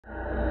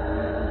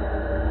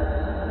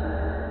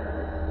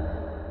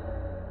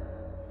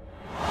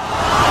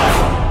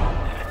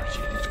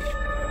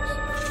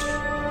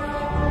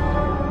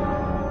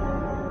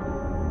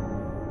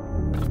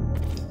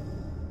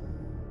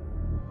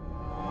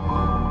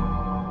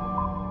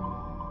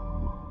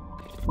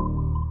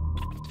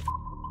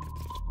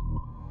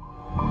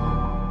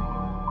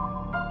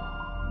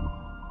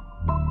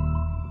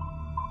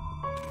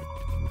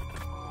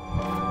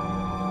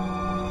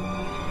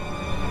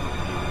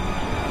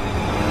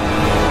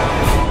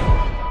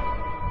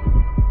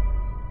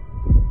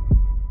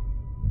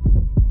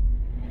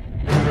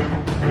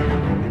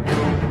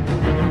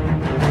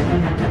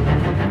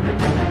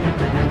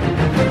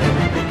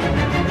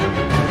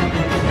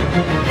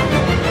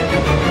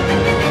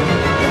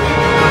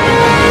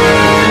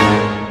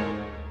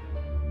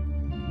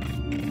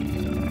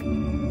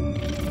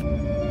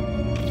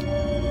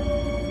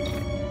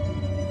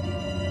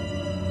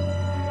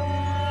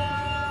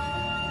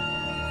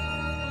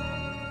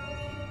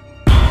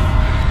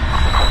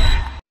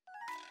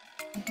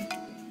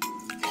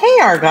Hey,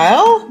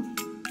 Argyle.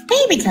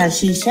 Hey, because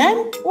she said.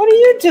 What are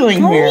you doing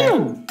How here? are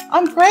you?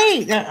 I'm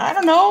great. I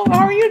don't know.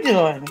 How are you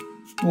doing?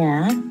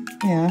 Yeah.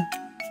 Yeah.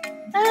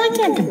 I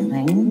can't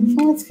complain.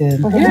 Oh, that's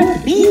good. We're here at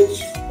the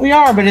beach. We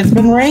are, but it's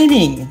been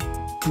raining.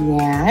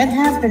 Yeah, it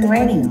has been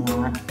raining a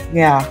lot.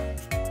 Yeah.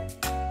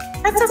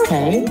 That's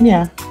okay.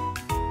 Yeah.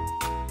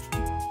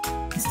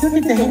 We still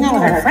get to hang out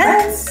with our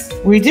friends.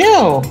 We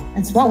do.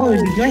 That's what we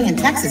would be doing in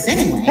Texas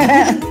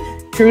anyway.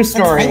 True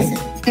story.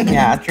 Let's face it.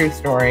 Yeah, true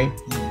story.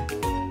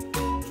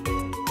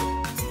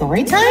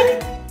 Story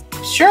time?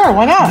 Sure,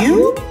 why not?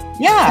 You?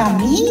 Yeah. Tell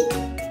me?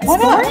 A Why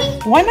story?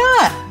 not? Why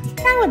not?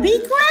 That would be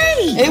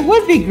great. It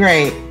would be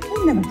great.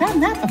 We've never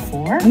done that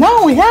before.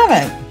 No, we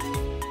haven't.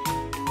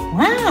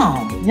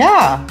 Wow.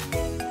 Yeah.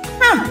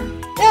 Huh.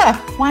 Yeah.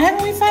 Why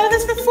haven't we thought of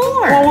this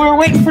before? Well, we were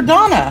waiting for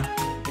Donna.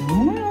 I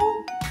don't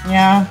know.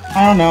 Yeah,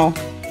 I don't know.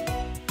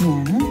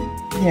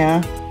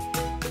 Yeah.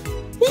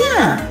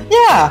 Yeah. Yeah.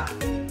 Yeah.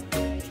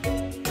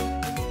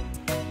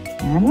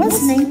 I'm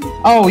listening.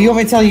 Oh, you want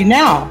me to tell you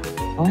now?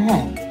 Go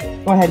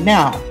ahead. Go ahead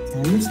now.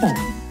 Tell your story.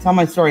 Tell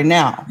my story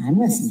now. I'm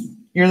listening.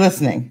 You're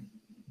listening.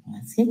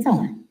 Let's get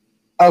going.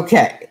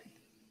 Okay.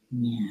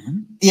 Yeah.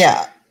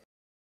 Yeah.